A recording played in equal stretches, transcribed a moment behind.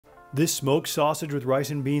This smoked sausage with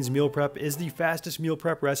rice and beans meal prep is the fastest meal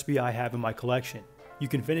prep recipe I have in my collection. You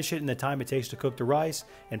can finish it in the time it takes to cook the rice,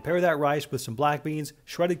 and pair that rice with some black beans,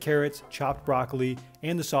 shredded carrots, chopped broccoli,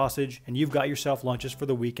 and the sausage, and you've got yourself lunches for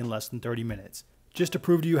the week in less than 30 minutes. Just to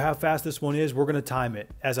prove to you how fast this one is, we're going to time it.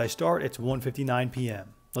 As I start, it's 1:59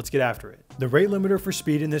 p.m. Let's get after it. The rate limiter for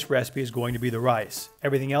speed in this recipe is going to be the rice.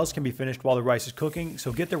 Everything else can be finished while the rice is cooking,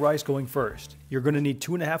 so get the rice going first. You're going to need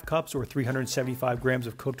 2.5 cups or 375 grams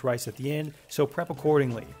of cooked rice at the end, so prep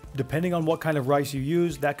accordingly. Depending on what kind of rice you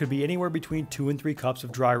use, that could be anywhere between 2 and 3 cups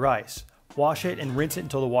of dry rice. Wash it and rinse it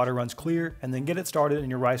until the water runs clear, and then get it started in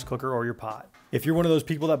your rice cooker or your pot. If you're one of those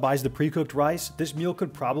people that buys the pre-cooked rice, this meal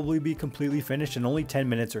could probably be completely finished in only 10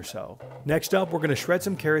 minutes or so. Next up, we're going to shred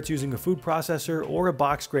some carrots using a food processor or a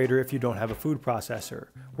box grater if you don't have a food processor.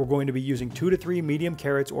 We're going to be using 2 to 3 medium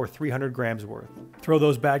carrots or 300 grams worth. Throw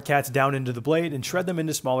those bad cats down into the blade and shred them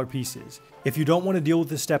into smaller pieces. If you don't want to deal with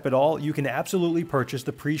this step at all, you can absolutely purchase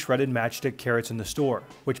the pre-shredded matchstick carrots in the store,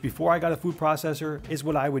 which before I got a food processor is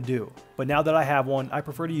what I would do. But now that I have one, I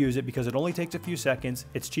prefer to use it because it only takes a few seconds,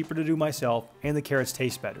 it's cheaper to do myself, and the carrots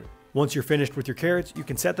taste better. Once you're finished with your carrots, you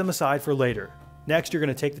can set them aside for later. Next, you're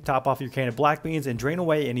going to take the top off your can of black beans and drain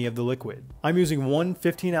away any of the liquid. I'm using one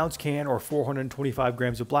 15-ounce can or 425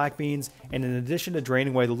 grams of black beans, and in addition to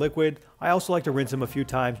draining away the liquid, I also like to rinse them a few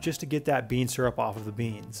times just to get that bean syrup off of the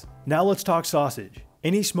beans. Now let's talk sausage.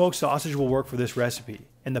 Any smoked sausage will work for this recipe.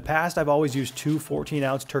 In the past, I've always used two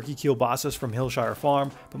 14-ounce turkey kielbasas from Hillshire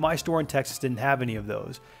Farm, but my store in Texas didn't have any of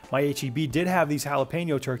those. My H-E-B did have these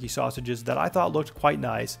jalapeno turkey sausages that I thought looked quite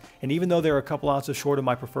nice, and even though they're a couple ounces short of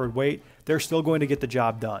my preferred weight, they're still going to get the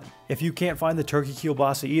job done. If you can't find the turkey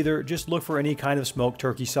kielbasa either, just look for any kind of smoked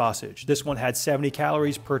turkey sausage. This one had 70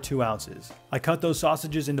 calories per 2 ounces. I cut those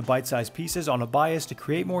sausages into bite-sized pieces on a bias to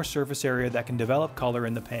create more surface area that can develop color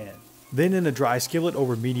in the pan. Then in a dry skillet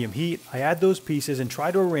over medium heat, I add those pieces and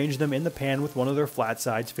try to arrange them in the pan with one of their flat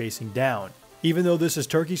sides facing down. Even though this is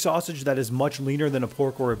turkey sausage that is much leaner than a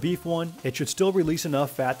pork or a beef one, it should still release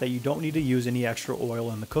enough fat that you don't need to use any extra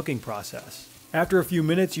oil in the cooking process. After a few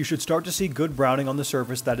minutes, you should start to see good browning on the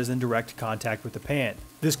surface that is in direct contact with the pan.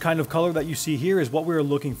 This kind of color that you see here is what we are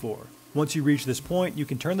looking for. Once you reach this point, you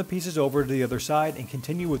can turn the pieces over to the other side and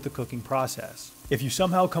continue with the cooking process. If you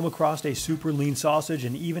somehow come across a super lean sausage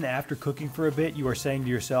and even after cooking for a bit you are saying to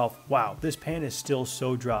yourself, wow, this pan is still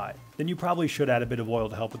so dry, then you probably should add a bit of oil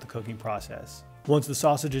to help with the cooking process. Once the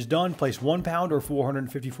sausage is done, place 1 pound or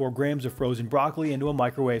 454 grams of frozen broccoli into a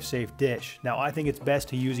microwave safe dish. Now I think it's best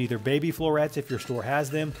to use either baby florets if your store has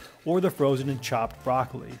them, or the frozen and chopped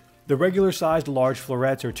broccoli. The regular sized large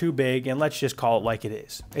florets are too big, and let's just call it like it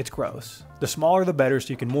is. It's gross. The smaller the better,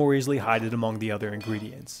 so you can more easily hide it among the other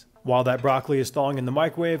ingredients. While that broccoli is thawing in the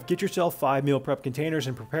microwave, get yourself 5 meal prep containers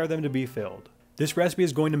and prepare them to be filled. This recipe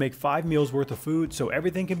is going to make 5 meals worth of food, so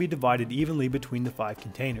everything can be divided evenly between the 5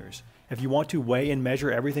 containers. If you want to weigh and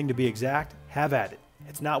measure everything to be exact, have at it.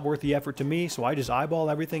 It's not worth the effort to me, so I just eyeball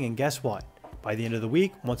everything, and guess what? By the end of the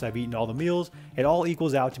week, once I've eaten all the meals, it all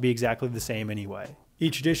equals out to be exactly the same anyway.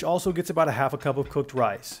 Each dish also gets about a half a cup of cooked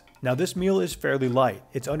rice. Now this meal is fairly light.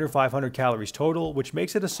 It's under 500 calories total, which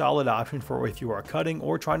makes it a solid option for if you are cutting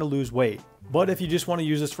or trying to lose weight. But if you just want to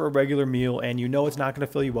use this for a regular meal and you know it's not going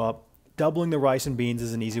to fill you up, doubling the rice and beans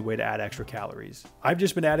is an easy way to add extra calories. I've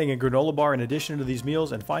just been adding a granola bar in addition to these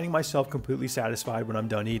meals and finding myself completely satisfied when I'm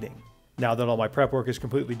done eating. Now that all my prep work is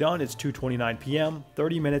completely done, it's 2:29 p.m.,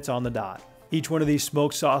 30 minutes on the dot. Each one of these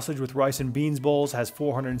smoked sausage with rice and beans bowls has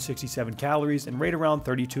 467 calories and right around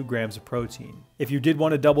 32 grams of protein. If you did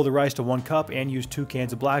want to double the rice to 1 cup and use 2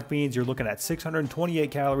 cans of black beans, you're looking at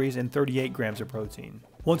 628 calories and 38 grams of protein.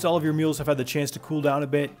 Once all of your meals have had the chance to cool down a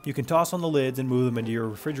bit, you can toss on the lids and move them into your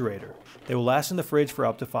refrigerator. They will last in the fridge for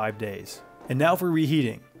up to 5 days. And now for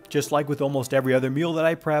reheating. Just like with almost every other meal that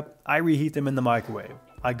I prep, I reheat them in the microwave.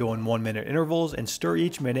 I go in 1-minute intervals and stir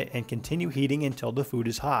each minute and continue heating until the food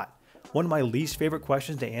is hot. One of my least favorite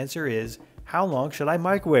questions to answer is, how long should I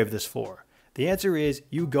microwave this for? The answer is,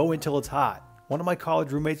 you go until it's hot. One of my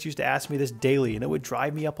college roommates used to ask me this daily and it would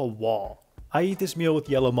drive me up a wall. I eat this meal with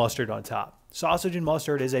yellow mustard on top. Sausage and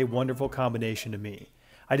mustard is a wonderful combination to me.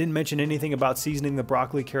 I didn't mention anything about seasoning the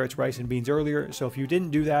broccoli, carrots, rice, and beans earlier, so if you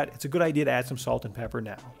didn't do that, it's a good idea to add some salt and pepper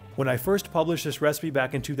now. When I first published this recipe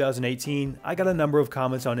back in 2018, I got a number of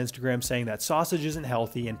comments on Instagram saying that sausage isn't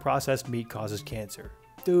healthy and processed meat causes cancer.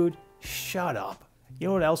 Dude, shut up. You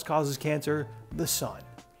know what else causes cancer? The sun.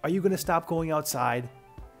 Are you going to stop going outside?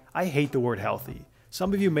 I hate the word healthy.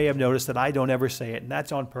 Some of you may have noticed that I don't ever say it, and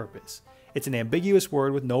that's on purpose. It's an ambiguous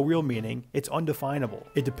word with no real meaning. It's undefinable.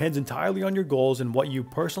 It depends entirely on your goals and what you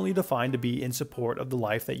personally define to be in support of the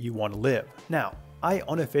life that you want to live. Now, I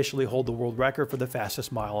unofficially hold the world record for the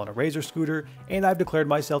fastest mile on a Razor scooter, and I've declared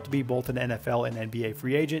myself to be both an NFL and NBA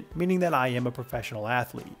free agent, meaning that I am a professional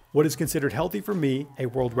athlete. What is considered healthy for me, a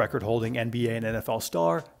world record holding NBA and NFL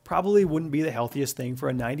star, probably wouldn't be the healthiest thing for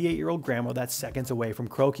a 98-year-old grandma that's seconds away from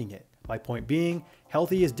croaking it. My point being,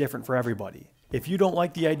 healthy is different for everybody. If you don't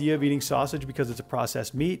like the idea of eating sausage because it's a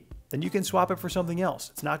processed meat, then you can swap it for something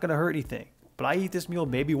else. It's not going to hurt anything. But I eat this meal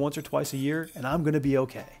maybe once or twice a year, and I'm going to be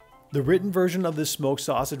okay. The written version of this smoked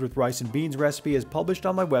sausage with rice and beans recipe is published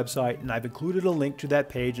on my website, and I've included a link to that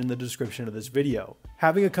page in the description of this video.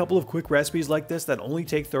 Having a couple of quick recipes like this that only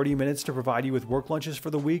take 30 minutes to provide you with work lunches for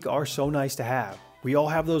the week are so nice to have. We all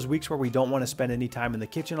have those weeks where we don't want to spend any time in the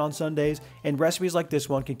kitchen on Sundays, and recipes like this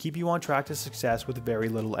one can keep you on track to success with very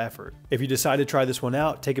little effort. If you decide to try this one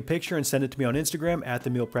out, take a picture and send it to me on Instagram at The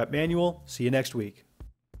Meal Prep Manual. See you next week.